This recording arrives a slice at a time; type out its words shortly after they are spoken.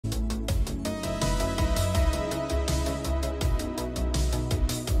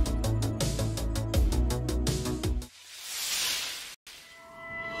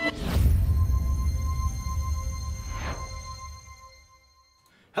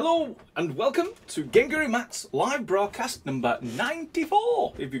Hello and welcome to GameGuru MAX live broadcast number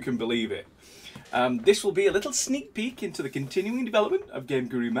 94, if you can believe it. This will be a little sneak peek into the continuing development of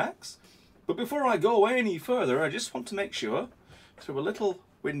GameGuru MAX. But before I go any further, I just want to make sure, through a little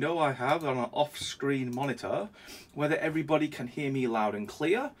window I have on an off-screen monitor, whether everybody can hear me loud and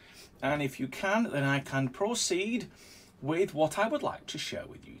clear. And if you can, then I can proceed with what I would like to share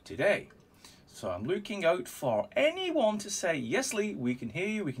with you today. So I'm looking out for anyone to say, yes, Lee, we can hear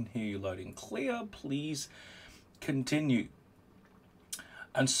you loud and clear, please continue.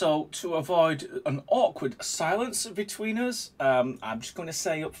 And so to avoid an awkward silence between us, I'm just going to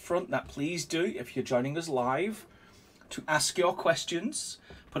say up front that please do, if you're joining us live, to ask your questions.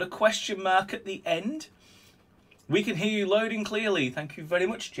 Put a question mark at the end. We can hear you loud and clearly. Thank you very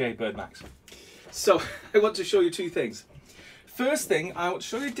much, Birdmax. So I want to show you two things. First thing, I want to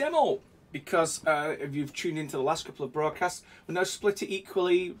show you a demo. Because if you've tuned into the last couple of broadcasts, we're now split it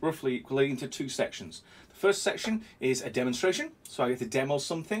roughly equally into two sections. The first section is a demonstration, so I get to demo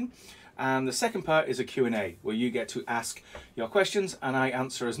something. And the second part is a Q&A, where you get to ask your questions and I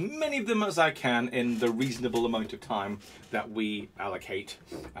answer as many of them as I can in the reasonable amount of time that we allocate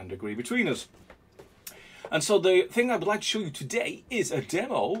and agree between us. And so the thing I would like to show you today is a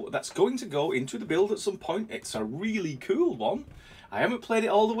demo that's going to go into the build at some point. It's a really cool one. I haven't played it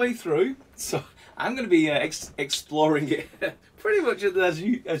all the way through, so I'm going to be exploring it pretty much as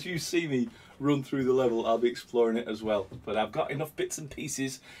you see me run through the level. I'll be exploring it as well, but I've got enough bits and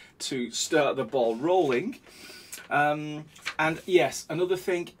pieces to start the ball rolling. And yes, another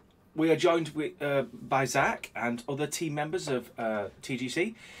thing, we are joined with, by Zach and other team members of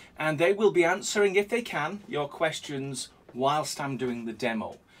TGC, and they will be answering, if they can, your questions whilst I'm doing the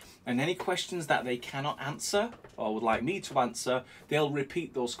demo. And any questions that they cannot answer or would like me to answer, they'll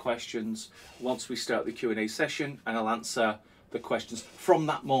repeat those questions once we start the Q&A session, and I'll answer the questions from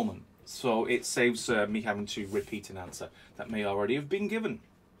that moment. So it saves me having to repeat an answer that may already have been given.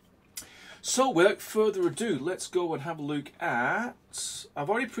 So without further ado, let's go and have a look at...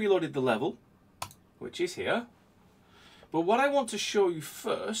 I've already preloaded the level, which is here. But what I want to show you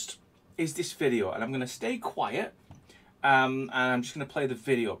first is this video, and I'm going to stay quiet. And I'm just going to play the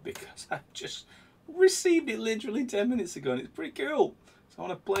video because I just received it literally 10 minutes ago and it's pretty cool. So I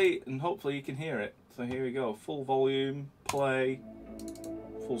want to play it and hopefully you can hear it. So here we go, full volume, play,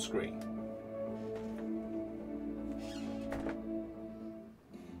 full screen.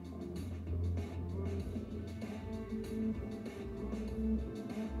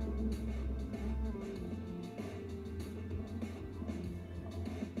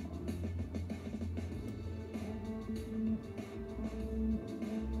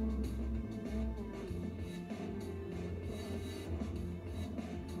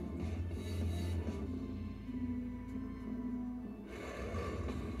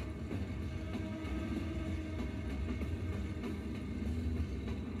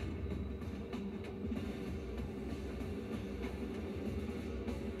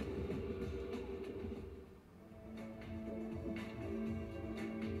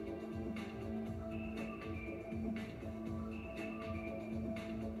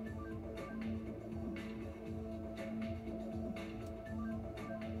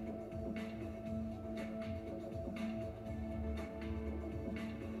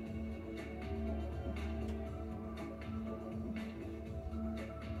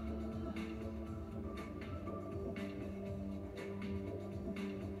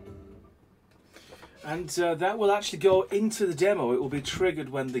 And that will actually go into the demo. It will be triggered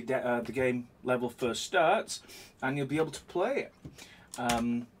when the game level first starts, and you'll be able to play it,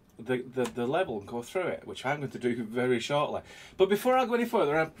 the level, and go through it, which I'm going to do very shortly. But before I go any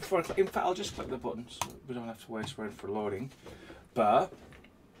further, in fact, I'll just click the button so we don't have to wait for loading. But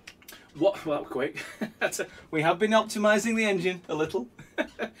well, quick. We have been optimizing the engine a little.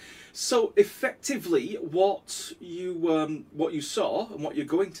 So effectively, what you saw and what you're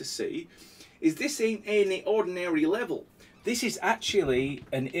going to see is this ain't any ordinary level. This is actually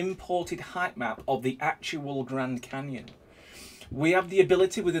an imported height map of the actual Grand Canyon. We have the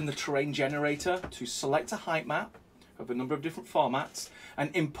ability within the terrain generator to select a height map of a number of different formats and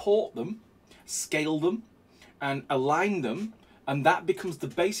import them, scale them, and align them, and that becomes the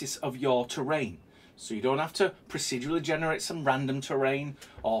basis of your terrain. So you don't have to procedurally generate some random terrain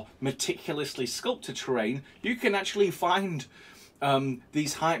or meticulously sculpted terrain. You can actually find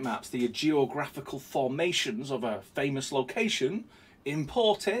these height maps, the geographical formations of a famous location,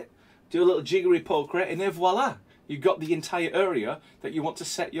 import it, do a little jiggery poker, and then voila, you've got the entire area that you want to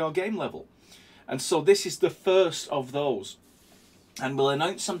set your game level. And so this is the first of those. And we'll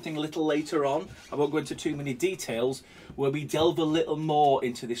announce something a little later on. I won't go into too many details, where we delve a little more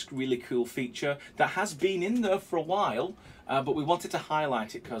into this really cool feature that has been in there for a while, but we wanted to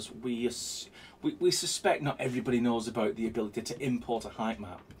highlight it because we suspect not everybody knows about the ability to import a height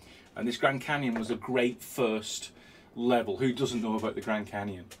map. And this Grand Canyon was a great first level. Who doesn't know about the Grand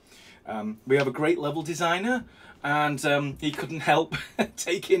Canyon? We have a great level designer, and he couldn't help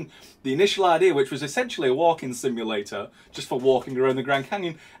taking the initial idea, which was essentially a walking simulator just for walking around the Grand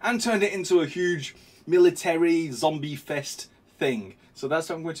Canyon, and turned it into a huge military zombie fest thing. So that's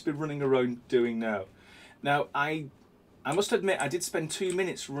what I'm going to be running around doing now. Now, I must admit I did spend 2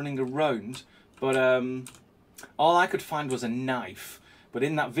 minutes running around, but all I could find was a knife. But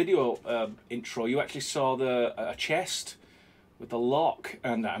in that video intro, you actually saw a chest with a lock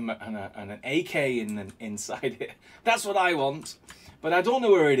and an AK inside it. That's what I want, but I don't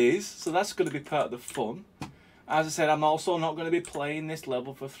know where it is, so that's going to be part of the fun. As I said, I'm also not going to be playing this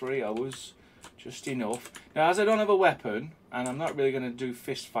level for 3 hours, just enough. Now, as I don't have a weapon, and I'm not really going to do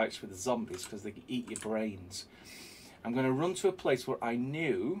fist fights with the zombies because they eat your brains, I'm going to run to a place where I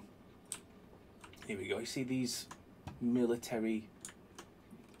knew. Here we go. You see these military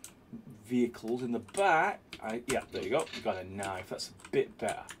vehicles in the back. Yeah, there you go. You got a knife. That's a bit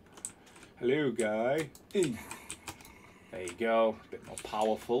better. Hello, guy. There you go. A bit more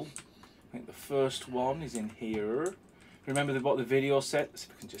powerful. I think the first one is in here. Remember what the video said? So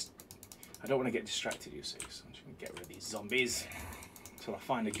we can just. I don't want to get distracted, you see. So I'm just going to get rid of these zombies until I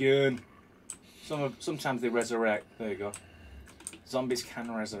find a gun. Sometimes they resurrect. There you go. Zombies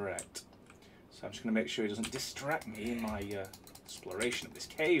can resurrect. So I'm just going to make sure he doesn't distract me in my exploration of this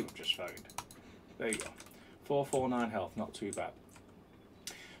cave I've just found. There you go. 449 health, not too bad.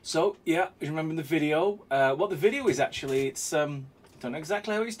 So yeah, you remember the video. What the video is actually, it's don't know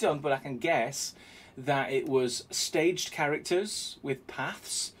exactly how it's done, but I can guess that it was staged characters with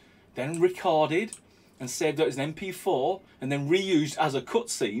paths, then recorded and saved out as an MP4, and then reused as a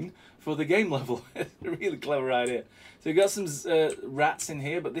cutscene for the game level. A really clever idea. So we've got some rats in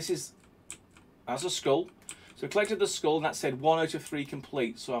here, but this is as a skull. So we collected the skull, and that said 1 out of 3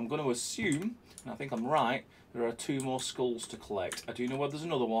 complete. So I'm going to assume, and I think I'm right, there are 2 more skulls to collect. I do know where there's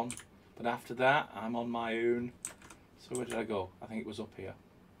another one, but after that, I'm on my own. So where did I go? I think it was up here.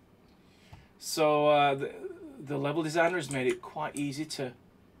 So the level designer has made it quite easy to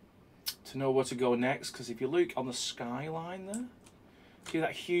know where to go next, because if you look on the skyline there, see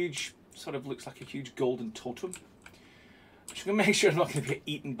that huge, sort of looks like a huge golden totem. I'm just going to make sure I'm not going to get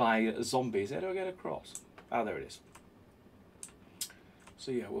eaten by zombies. How do I get across? Ah, there it is.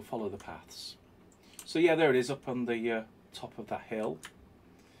 So yeah, we'll follow the paths. So yeah, there it is up on the top of that hill.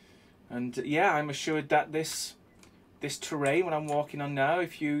 And yeah, I'm assured that this terrain, what I'm walking on now,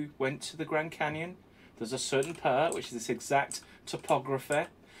 if you went to the Grand Canyon, there's a certain part which is this exact topography.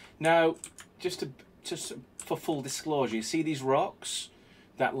 Now, just for full disclosure, you see these rocks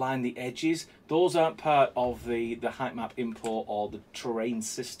that line the edges? Those aren't part of the height map import or the terrain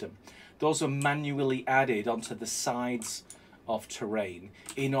system. Those are manually added onto the sides of terrain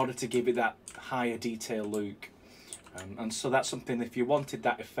in order to give it that higher detail look. And so that's something, if you wanted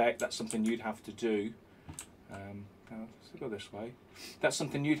that effect, that's something you'd have to do. Let's go this way. That's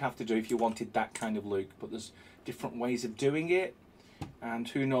something you'd have to do if you wanted that kind of look, but there's different ways of doing it. And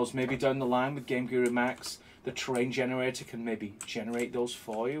who knows, maybe down the line with GameGuru MAX, the terrain generator can maybe generate those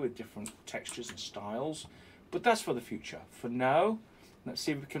for you with different textures and styles. But that's for the future. For now, let's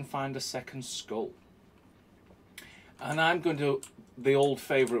see if we can find a second skull. And I'm going to the old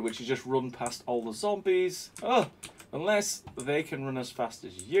favourite, which is just run past all the zombies. Oh, unless they can run as fast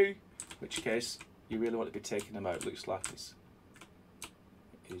as you, in which case you really want to be taking them out. Looks like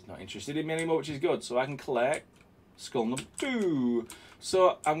he's not interested in me anymore, which is good. So I can collect skull number 2.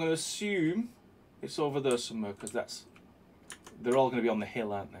 So I'm going to assume it's over there somewhere, because they're all going to be on the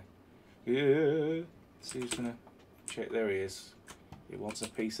hill, aren't they? Yeah. See who's going to check. There he is. He wants a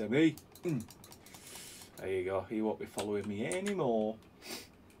piece of me. There you go. He won't be following me anymore.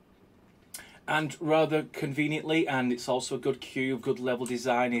 And rather conveniently, and it's also a good cue of good level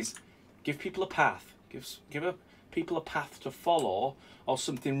design, is give people a path. Give people a path to follow, or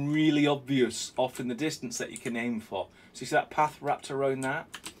something really obvious off in the distance that you can aim for. So you see that path wrapped around that,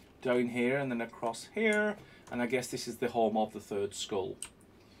 down here, and then across here, and I guess this is the home of the third skull.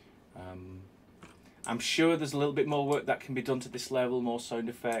 I'm sure there's a little bit more work that can be done to this level, more sound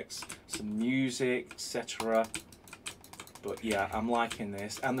effects, some music, etc. But yeah, I'm liking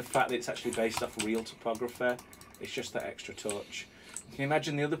this, and the fact that it's actually based off real topography, it's just that extra touch. You can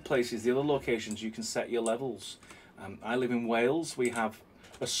imagine the other places, the other locations you can set your levels. I live in Wales. We have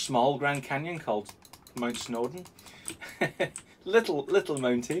a small Grand Canyon called Mount Snowdon. little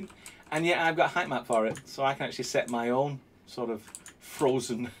mountain, and yet I've got a height map for it, so I can actually set my own sort of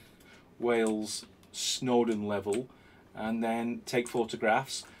frozen Wales Snowdon level, and then take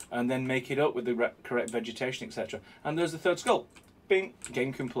photographs, and then make it up with the correct vegetation, etc. And there's the third skull. Bing,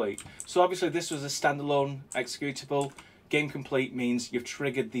 game complete. So obviously this was a standalone executable. Game complete means you've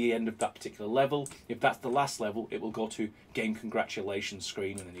triggered the end of that particular level. If that's the last level, it will go to game congratulations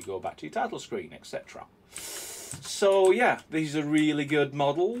screen, and then you go back to your title screen, etc. So yeah, these are really good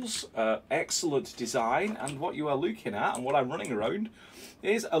models, excellent design, and what you are looking at and what I'm running around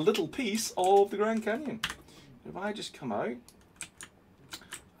is a little piece of the Grand Canyon. If I just come out,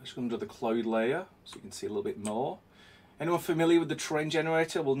 just under the cloud layer so you can see a little bit more. Anyone familiar with the terrain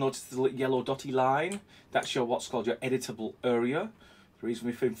generator will notice the yellow dotty line. That's your what's called your editable area. The reason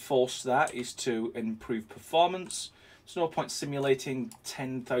we've enforced that is to improve performance. There's no point simulating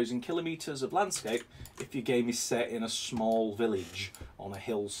 10,000 kilometers of landscape if your game is set in a small village on a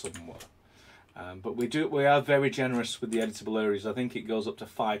hill somewhere. But we are very generous with the editable areas. I think it goes up to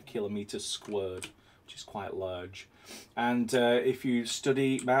 5 kilometers squared, which is quite large. And if you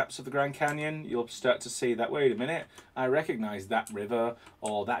study maps of the Grand Canyon, you'll start to see that, wait a minute, I recognise that river,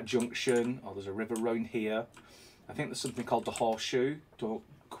 or that junction, or there's a river round here. I think there's something called the Horseshoe, don't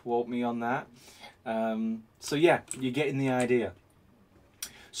quote me on that. So yeah, you're getting the idea.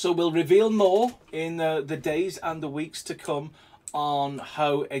 So we'll reveal more in the days and the weeks to come on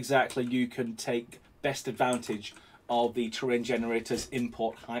how exactly you can take best advantage of the terrain generator's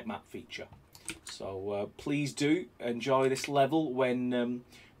import height map feature. So please do enjoy this level when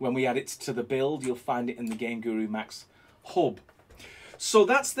we add it to the build. You'll find it in the GameGuru MAX hub. So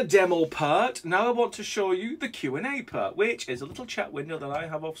that's the demo part. Now I want to show you the Q&A part, which is a little chat window that I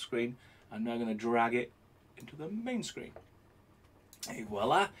have off screen. I'm now going to drag it into the main screen. Hey,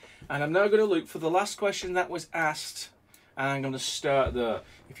 voila. And I'm now going to look for the last question that was asked, and I'm going to start there.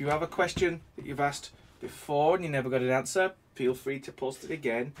 If you have a question that you've asked before and you never got an answer, feel free to post it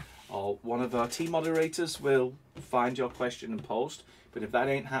again, or one of our team moderators will find your question and post. But if that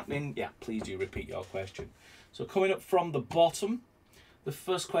ain't happening, yeah, please do repeat your question. So coming up from the bottom, the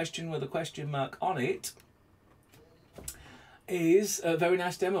first question with a question mark on it is a very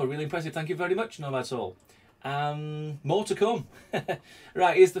nice demo, really impressive. Thank you very much. No, that's all. More to come.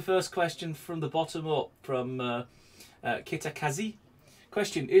 Right, here's the first question from the bottom up from Kitakazi.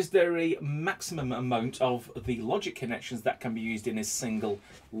 Question, is there a maximum amount of the logic connections that can be used in a single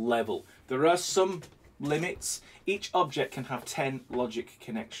level? There are some limits. Each object can have 10 logic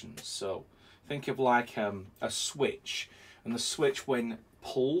connections. So think of like a switch, and the switch when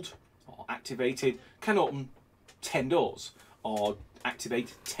pulled or activated can open 10 doors or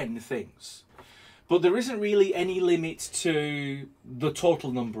activate 10 things. But there isn't really any limit to the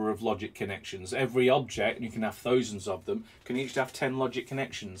total number of logic connections. Every object, and you can have thousands of them, can each have 10 logic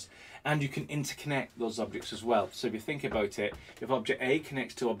connections. And you can interconnect those objects as well. So if you think about it, if object A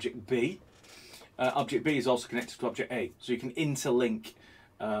connects to object B is also connected to object A. So you can interlink.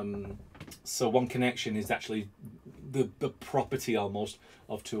 So one connection is actually the property almost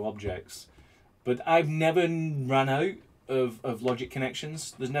of two objects. But I've never run out of logic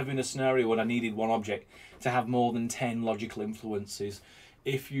connections. There's never been a scenario when I needed one object to have more than 10 logical influences.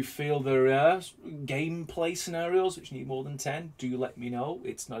 If you feel there are gameplay scenarios which need more than 10, do let me know.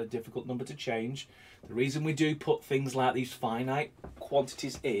 It's not a difficult number to change. The reason we do put things like these finite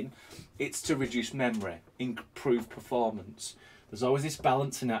quantities in, it's to reduce memory, improve performance. There's always this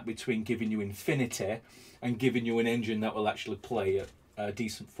balancing act between giving you infinity and giving you an engine that will actually play at a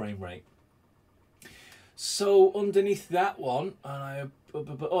decent frame rate. So underneath that one, and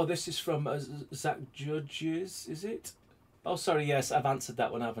oh, this is from Zach Judges, is it? Oh, sorry, yes, I've answered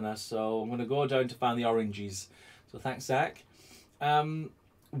that one, haven't I? So I'm going to go down to find the oranges. So thanks, Zach.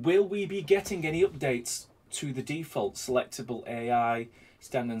 Will we be getting any updates to the default selectable AI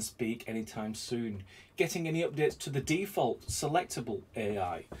stand and speak anytime soon? Getting any updates to the default selectable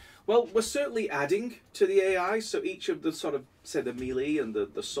AI? Well, we're certainly adding to the AI. So each of the sort of, say, the melee and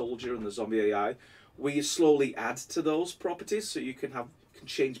the soldier and the zombie AI, we slowly add to those properties so you can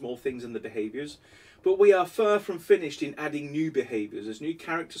change more things in the behaviors. But we are far from finished in adding new behaviors. As new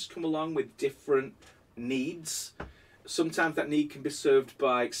characters come along with different needs, sometimes that need can be served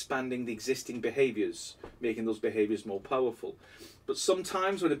by expanding the existing behaviors, making those behaviors more powerful. But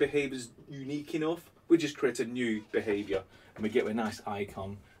sometimes when a behavior is unique enough, we just create a new behavior and we get a nice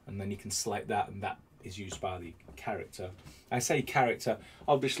icon, and then you can select that, and that is used by the character. I say character,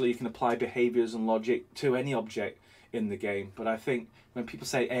 obviously you can apply behaviors and logic to any object in the game, but I think when people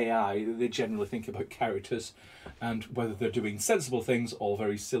say AI, they generally think about characters and whether they're doing sensible things or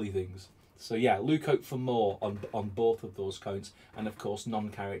very silly things. So yeah, look out for more on both of those counts, and of course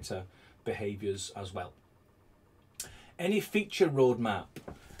non-character behaviours as well. Any feature roadmap?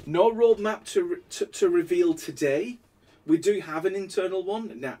 No roadmap to reveal today. We do have an internal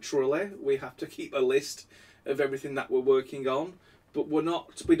one, naturally. We have to keep a list of everything that we're working on, but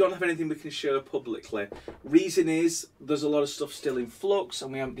we don't have anything we can share publicly. Reason is there's a lot of stuff still in flux,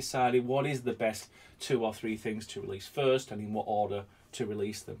 and we haven't decided what is the best 2 or 3 things to release first and in what order to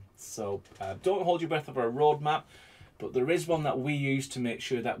release them. So don't hold your breath over a roadmap, but there is one that we use to make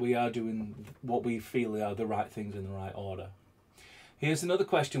sure that we are doing what we feel are the right things in the right order. Here's another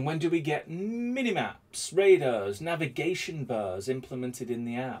question. When do we get minimaps, radars, navigation bars implemented in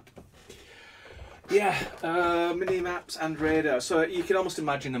the app? Yeah, minimaps and radar. So you can almost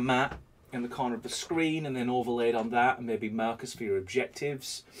imagine a map in the corner of the screen, and then overlaid on that, and maybe markers for your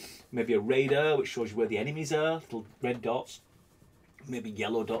objectives. Maybe a radar, which shows you where the enemies are, little red dots. Maybe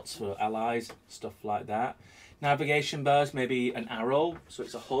yellow dots for allies, stuff like that. Navigation bars, maybe an arrow, so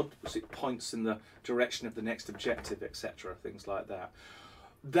it's a HUD, so it points in the direction of the next objective, etc., things like that.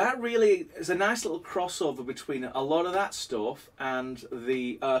 That really is a nice little crossover between a lot of that stuff and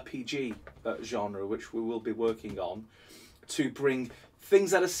the RPG genre, which we will be working on, to bring things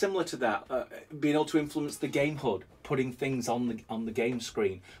that are similar to that, being able to influence the game HUD, putting things on the game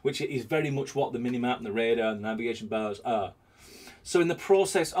screen, which is very much what the minimap and the radar and the navigation bars are. So in the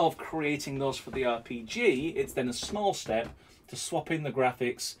process of creating those for the RPG, it's then a small step to swap in the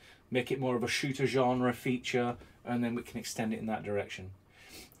graphics, make it more of a shooter genre feature, and then we can extend it in that direction.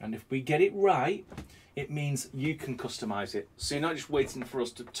 And if we get it right, it means you can customize it. So you're not just waiting for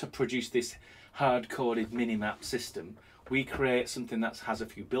us to produce this hard-coded minimap system. We create something that has a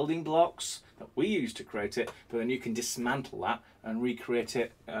few building blocks that we use to create it, but then you can dismantle that and recreate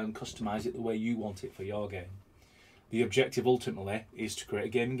it and customize it the way you want it for your game. The objective ultimately is to create a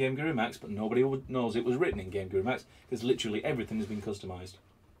game in GameGuru MAX, but nobody knows it was written in GameGuru MAX because literally everything has been customized.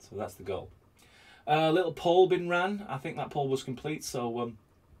 So that's the goal. A little poll been ran. I think that poll was complete, so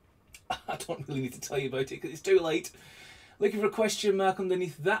I don't really need to tell you about it because it's too late. Looking for a question mark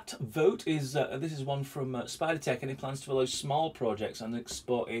underneath that vote is, this is one from SpiderTech. Any plans to allow small projects and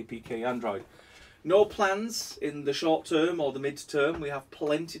export APK Android? No plans in the short term or the mid-term. We have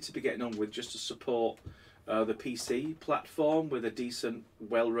plenty to be getting on with just to support the PC platform with a decent,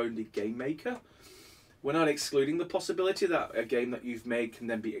 well-rounded game maker. We're not excluding the possibility that a game that you've made can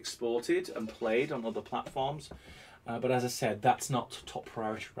then be exported and played on other platforms. But as I said, that's not top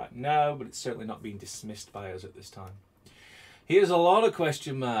priority right now, but it's certainly not being dismissed by us at this time. Here's a lot of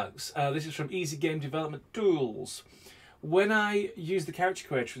question marks. This is from Easy Game Development Tools. When I use the character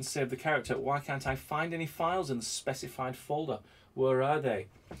creator and save the character, why can't I find any files in the specified folder? Where are they?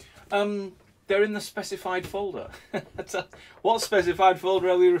 They're in the specified folder. What specified folder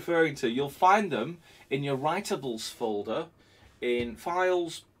are we referring to? You'll find them in your writables folder in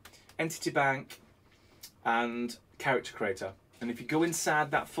Files, Entity Bank, and Character Creator. And if you go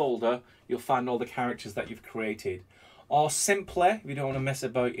inside that folder, you'll find all the characters that you've created. Or simply, if you don't want to mess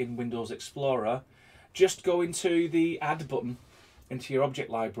about in Windows Explorer, just go into the Add button into your object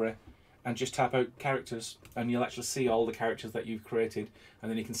library and just type out characters, and you'll actually see all the characters that you've created, and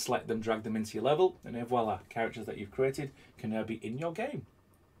then you can select them, drag them into your level, and voila, characters that you've created can now be in your game.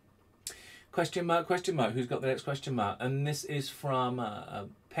 Question mark, who's got the next question mark? And this is from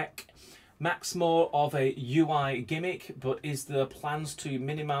Peck. Max more of a UI gimmick, but is there plans to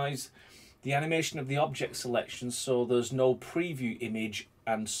minimize the animation of the object selection so there's no preview image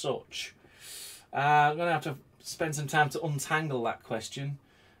and such? I'm going to have to spend some time to untangle that question.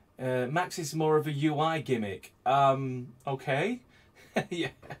 Max is more of a UI gimmick. Okay.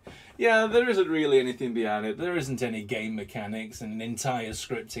 yeah, there isn't really anything behind it. There isn't any game mechanics and an entire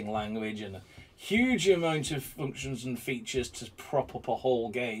scripting language and a huge amount of functions and features to prop up a whole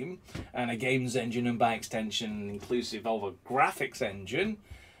game, and a games engine, and by extension inclusive of a graphics engine.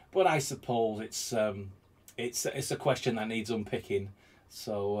 But I suppose it's a question that needs unpicking.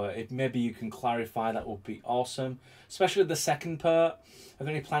 So if maybe you can clarify, that would be awesome. Especially the second part. Are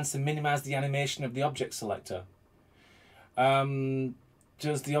there any plans to minimize the animation of the object selector?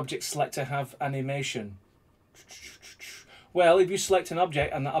 Does the object selector have animation? Well, if you select an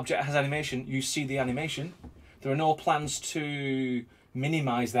object and that object has animation, you see the animation. There are no plans to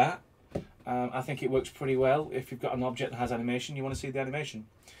minimize that. I think it works pretty well. If you've got an object that has animation, you want to see the animation.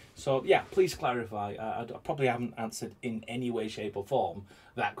 So yeah, please clarify. I probably haven't answered in any way, shape or form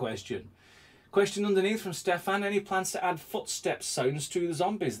that question. Question underneath from Stefan. Any plans to add footstep sounds to the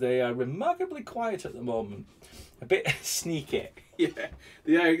zombies? They are remarkably quiet at the moment. A bit sneaky. Yeah,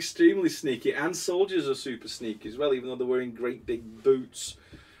 they are extremely sneaky, and soldiers are super sneaky as well, even though they're wearing great big boots.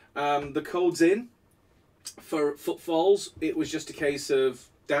 The code's in. For footfalls, it was just a case of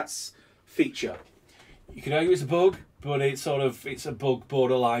that's feature. You could argue it's a bug, but it's a bug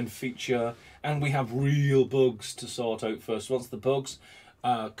borderline feature, and we have real bugs to sort out first. Once the bugs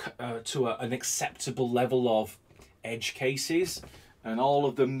to an acceptable level of edge cases and all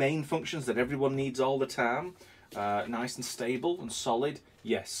of the main functions that everyone needs all the time, nice and stable and solid,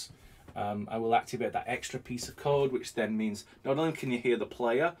 yes, I will activate that extra piece of code, which then means not only can you hear the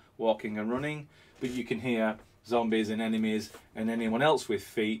player walking and running, but you can hear zombies and enemies and anyone else with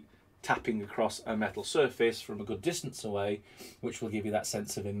feet tapping across a metal surface from a good distance away, which will give you that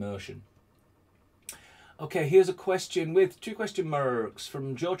sense of immersion. Okay, here's a question with 2 question marks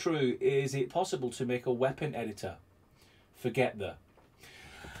from Joe True. Is it possible to make a weapon editor? Forget the.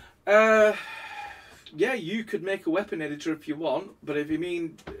 Yeah, you could make a weapon editor if you want, but if you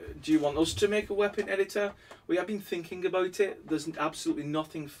mean, do you want us to make a weapon editor? We have been thinking about it. There's absolutely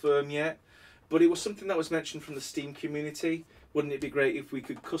nothing firm yet, but it was something that was mentioned from the Steam community. Wouldn't it be great if we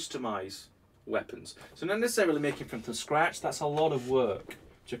could customize weapons? So not necessarily making from scratch. That's a lot of work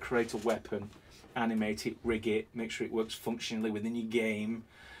to create a weapon, animate it, rig it, make sure it works functionally within your game.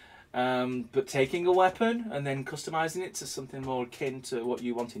 But taking a weapon and then customizing it to something more akin to what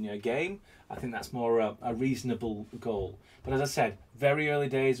you want in your game, I think that's more a reasonable goal. But as I said, very early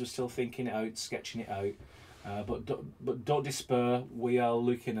days, we're still thinking it out, sketching it out. But don't despair, we are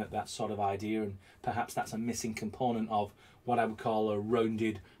looking at that sort of idea, and perhaps that's a missing component of what I would call a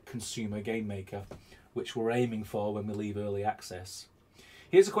rounded consumer game maker, which we're aiming for when we leave early access.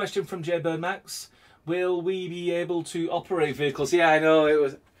 Here's a question from GameGuru MAX. Will we be able to operate vehicles? Yeah, I know, it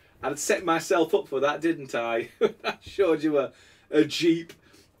was. I'd set myself up for that, didn't I? I showed you a Jeep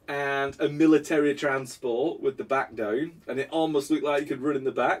and a military transport with the back down, and it almost looked like you could run in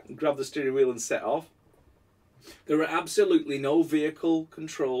the back and grab the steering wheel and set off. There are absolutely no vehicle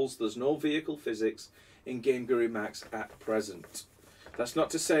controls, there's no vehicle physics in GameGuru MAX at present. That's not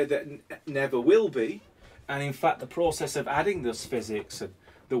to say that never will be, and in fact the process of adding this physics and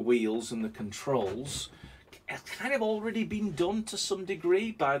the wheels and the controls has kind of already been done to some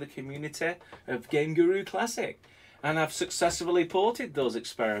degree by the community of GameGuru Classic, and I've successfully ported those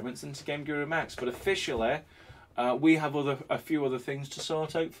experiments into GameGuru MAX, but officially we have a few other things to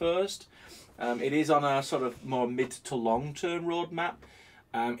sort out first. It is on a sort of more mid to long term roadmap.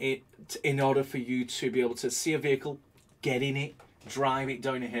 In order for you to be able to see a vehicle, get in it, drive it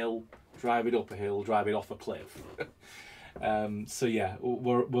down a hill, drive it up a hill, drive it off a cliff. So yeah,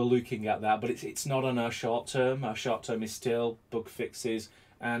 we're looking at that, but it's not on our short term. Our short term is still bug fixes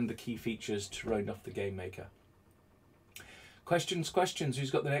and the key features to round off the game maker. Questions.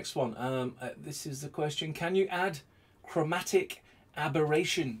 Who's got the next one? This is the question. Can you add chromatic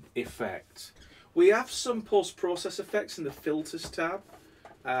aberration effect? We have some post-process effects in the filters tab.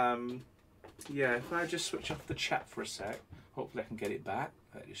 Yeah, if I just switch off the chat for a sec, hopefully I can get it back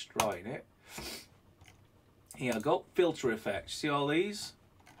without destroying it. Here I go, filter effects. See all these?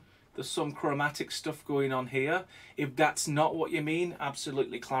 There's some chromatic stuff going on here. If that's not what you mean,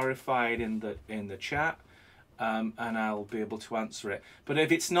 absolutely clarify it in the chat, and I'll be able to answer it. But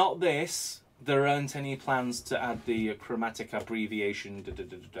if it's not this, there aren't any plans to add the chromatic abbreviation.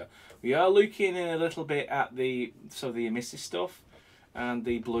 We are looking in a little bit at the emissive stuff and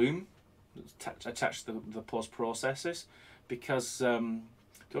the bloom attached to the post processes, because don't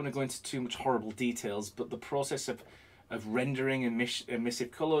want to go into too much horrible details, but the process of rendering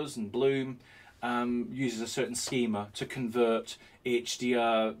emissive colours and bloom uses a certain schema to convert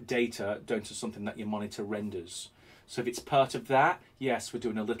HDR data down to something that your monitor renders. So if it's part of that, yes, we're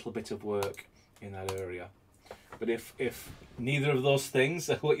doing a little bit of work in that area. But if neither of those things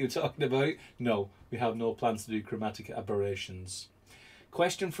are what you're talking about, no, we have no plans to do chromatic aberrations.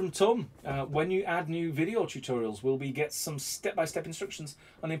 Question from Tom. When you add new video tutorials, will we get some step-by-step instructions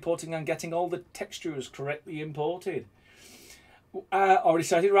on importing and getting all the textures correctly imported? Already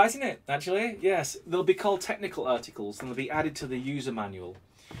started writing it, actually. Yes, they'll be called technical articles and they'll be added to the user manual.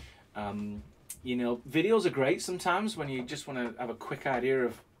 You know, videos are great sometimes when you just want to have a quick idea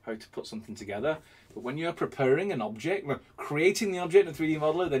of how to put something together. But when you're preparing an object, creating the object in a 3D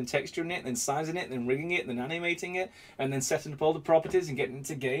modeler, then texturing it, then sizing it, then rigging it, then animating it, and then setting up all the properties and getting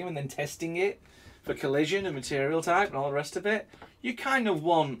into game and then testing it for collision and material type and all the rest of it, you kind of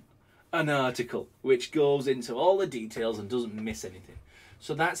want an article which goes into all the details and doesn't miss anything.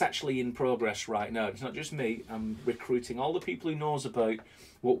 So that's actually in progress right now. It's not just me. I'm recruiting all the people who knows about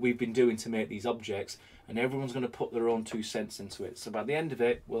what we've been doing to make these objects, and everyone's going to put their own 2 cents into it. So by the end of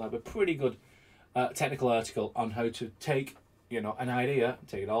it, we'll have a pretty good technical article on how to take, you know, an idea,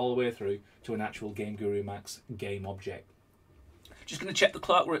 take it all the way through to an actual GameGuru MAX game object. Just going to check the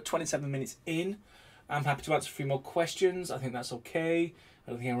clock. We're at 27 minutes in. I'm happy to answer a few more questions. I think that's okay.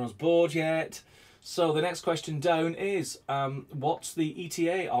 I don't think everyone's bored yet. So the next question down is, what's the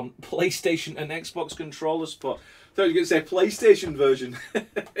ETA on PlayStation and Xbox controller support? I thought you were going to say PlayStation version.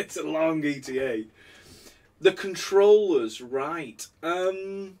 It's a long ETA. The controllers, right.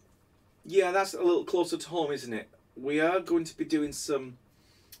 Yeah, that's a little closer to home, isn't it? We are going to be doing some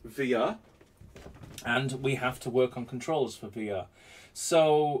VR, and we have to work on controllers for VR.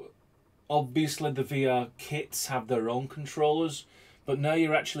 So obviously the VR kits have their own controllers, but now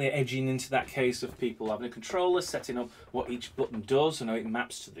you're actually edging into that case of people having a controller, setting up what each button does and how it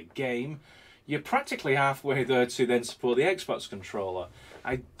maps to the game. You're practically halfway there to then support the Xbox controller.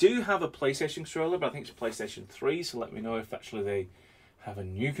 I do have a PlayStation controller, but I think it's PlayStation 3, so let me know if actually they have a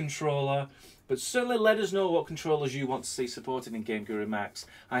new controller. But certainly let us know what controllers you want to see supported in GameGuru MAX.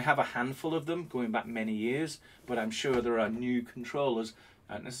 I have a handful of them going back many years, but I'm sure there are new controllers,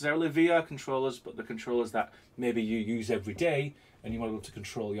 not necessarily VR controllers, but the controllers that maybe you use every day and you want to be able to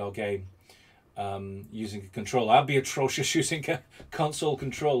control your game using a controller. I'd be atrocious using a console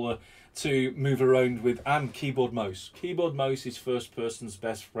controller to move around with, and keyboard mouse. Keyboard mouse is first person's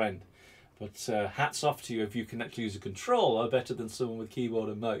best friend. But hats off to you if you can actually use a controller better than someone with keyboard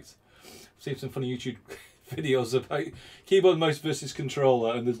and mouse. I've seen some funny YouTube videos about keyboard, mouse versus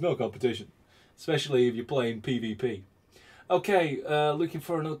controller, and there's no competition, especially if you're playing PvP. Okay, looking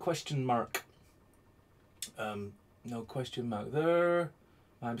for another question mark. No question mark there.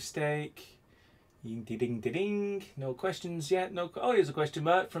 My mistake. Ding ding ding. No questions yet. No. Oh, here's a question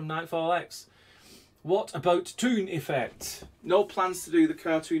mark from Nightfall X. What about toon effect? No plans to do the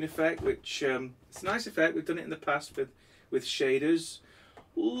cartoon effect, which it's a nice effect. We've done it in the past with shaders.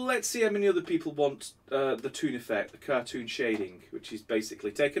 Let's see how many other people want the toon effect, the cartoon shading, which is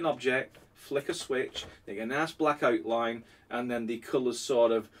basically take an object, flick a switch, they get a nice black outline, and then the colours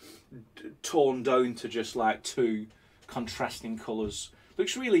sort of toned down to just like two contrasting colours.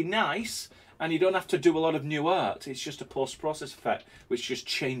 Looks really nice, and you don't have to do a lot of new art. It's just a post-process effect, which just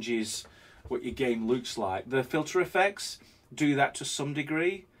changes what your game looks like. The filter effects do that to some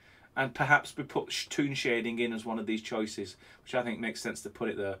degree, and perhaps we put toon shading in as one of these choices, which I think makes sense to put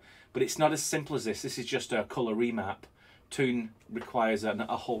it there. But it's not as simple as this. This is just a colour remap. Toon requires a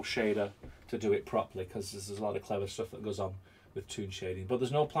whole shader to do it properly, because there's a lot of clever stuff that goes on with toon shading. But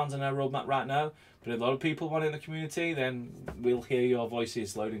there's no plans on our roadmap right now. But if a lot of people want it in the community, then we'll hear your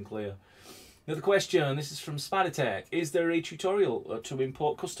voices loud and clear. Another question, this is from Spidertech. Is there a tutorial to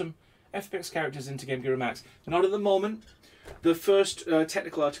import custom FPS characters into GameGuru MAX? Not at the moment. The first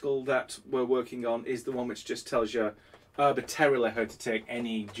technical article that we're working on is the one which just tells you arbitrarily how to take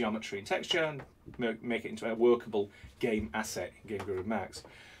any geometry and texture and make it into a workable game asset in GameGuru MAX.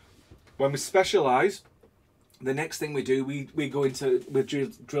 When we specialise, the next thing we do, we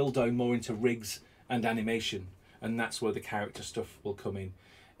drill down more into rigs and animation, and that's where the character stuff will come in.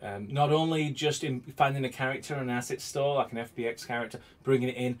 Not only just in finding a character and asset store, like an FBX character, bringing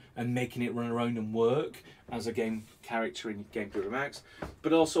it in and making it run around and work as a game character in GameGuru MAX,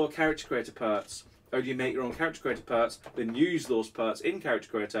 but also character creator parts. How do you make your own character creator parts, then use those parts in character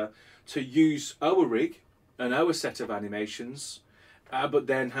creator to use our rig and our set of animations, but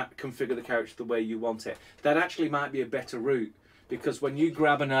then configure the character the way you want it. That actually might be a better route, because when you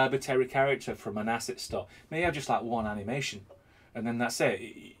grab an arbitrary character from an asset store, may have just like one animation, and then that's it.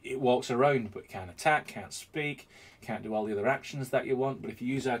 It walks around, but can't attack, can't speak, can't do all the other actions that you want. But if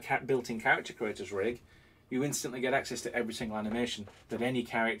you use our built-in character creators rig, you instantly get access to every single animation that any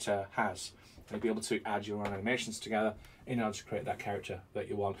character has. You'll be able to add your own animations together in order to create that character that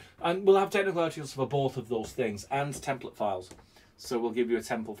you want. And we'll have technical articles for both of those things, and template files. So we'll give you a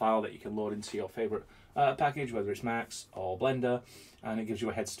template file that you can load into your favourite package, whether it's Max or Blender, and it gives you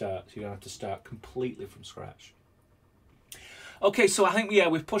a head start, so you don't have to start completely from scratch. Okay, so I think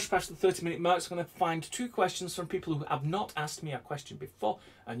we've pushed past the 30-minute mark, so I'm going to find two questions from people who have not asked me a question before,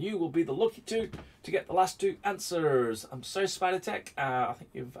 and you will be the lucky two to get the last two answers. I'm sorry, Spidertech, I think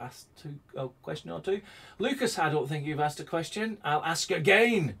you've asked a question or two. Lucas, I don't think you've asked a question. I'll ask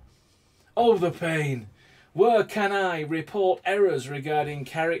again. Oh, the pain. Where can I report errors regarding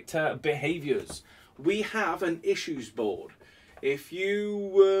character behaviours? We have an issues board. If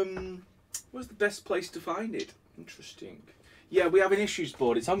you... where's the best place to find it? Interesting. Yeah, we have an issues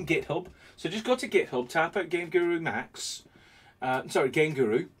board. It's on GitHub. So just go to GitHub, type out GameGuru MAX,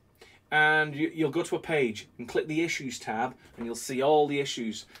 GameGuru, and you'll go to a page and click the issues tab, and you'll see all the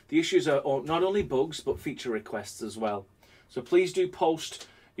issues. The issues are not only bugs, but feature requests as well. So please do post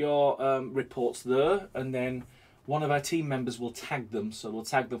your reports there, and then one of our team members will tag them. So we'll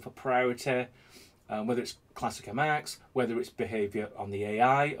tag them for priority, whether it's Classic MAX, whether it's behavior on the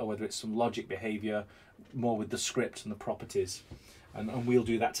AI, or whether it's some logic behavior more with the script and the properties. And we'll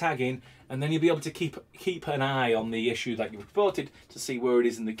do that tagging, and then you'll be able to keep an eye on the issue that you've reported to see where it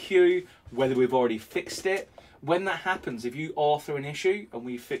is in the queue, whether we've already fixed it. When that happens, if you author an issue and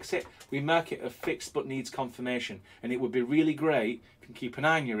we fix it, we mark it as fixed but needs confirmation. And it would be really great if you can keep an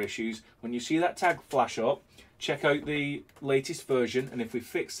eye on your issues. When you see that tag flash up, check out the latest version, and if we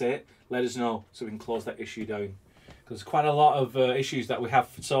fix it, let us know so we can close that issue down. Because there's quite a lot of issues that we have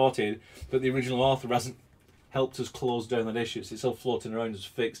sorted, but the original author hasn't helped us close down that issue. So it's all floating around as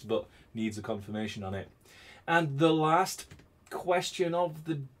fixed, but needs a confirmation on it. And the last question of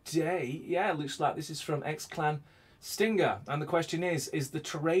the day, yeah, looks like this is from X-Clan Stinger. And the question is the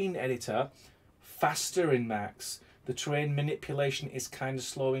terrain editor faster in Max? The terrain manipulation is kind of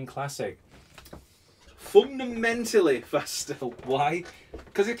slow in Classic. Fundamentally faster. Why?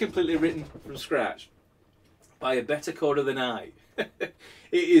 Because it's completely written from scratch by a better coder than I. It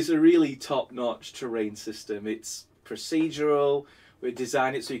is a really top-notch terrain system. It's procedural. We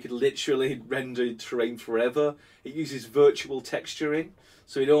designed it so you could literally render terrain forever. It uses virtual texturing,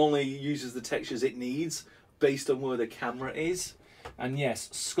 so it only uses the textures it needs based on where the camera is. And yes,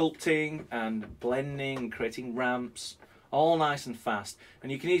 sculpting and blending, creating ramps, all nice and fast.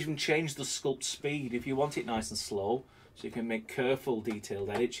 And you can even change the sculpt speed if you want it nice and slow. So you can make careful, detailed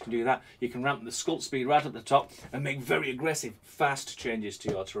edits. You can do that. You can ramp the sculpt speed right at the top and make very aggressive, fast changes to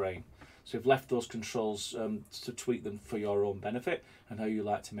your terrain. So we've left those controls to tweak them for your own benefit and how you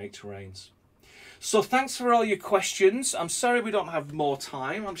like to make terrains. So thanks for all your questions. I'm sorry we don't have more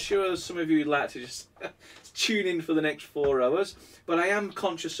time. I'm sure some of you would like to just tune in for the next 4 hours. But I am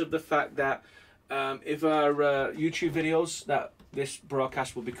conscious of the fact that if our YouTube videos, that this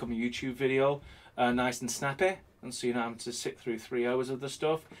broadcast will become a YouTube video, nice and snappy, and so you're not having to sit through 3 hours of the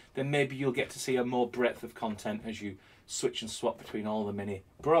stuff, then maybe you'll get to see a more breadth of content as you switch and swap between all the mini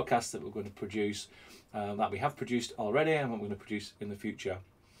broadcasts that we're going to produce, that we have produced already and what we're going to produce in the future.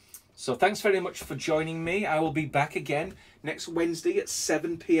 So thanks very much for joining me. I will be back again next Wednesday at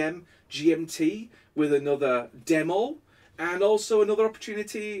 7 PM GMT with another demo and also another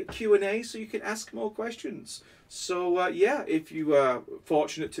opportunity Q&A so you can ask more questions. So yeah, if you are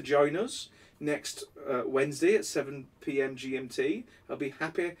fortunate to join us next Wednesday at 7 PM GMT, I'll be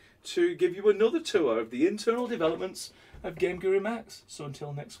happy to give you another tour of the internal developments of GameGuru MAX. So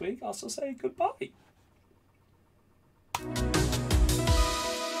until next week, I'll also say goodbye.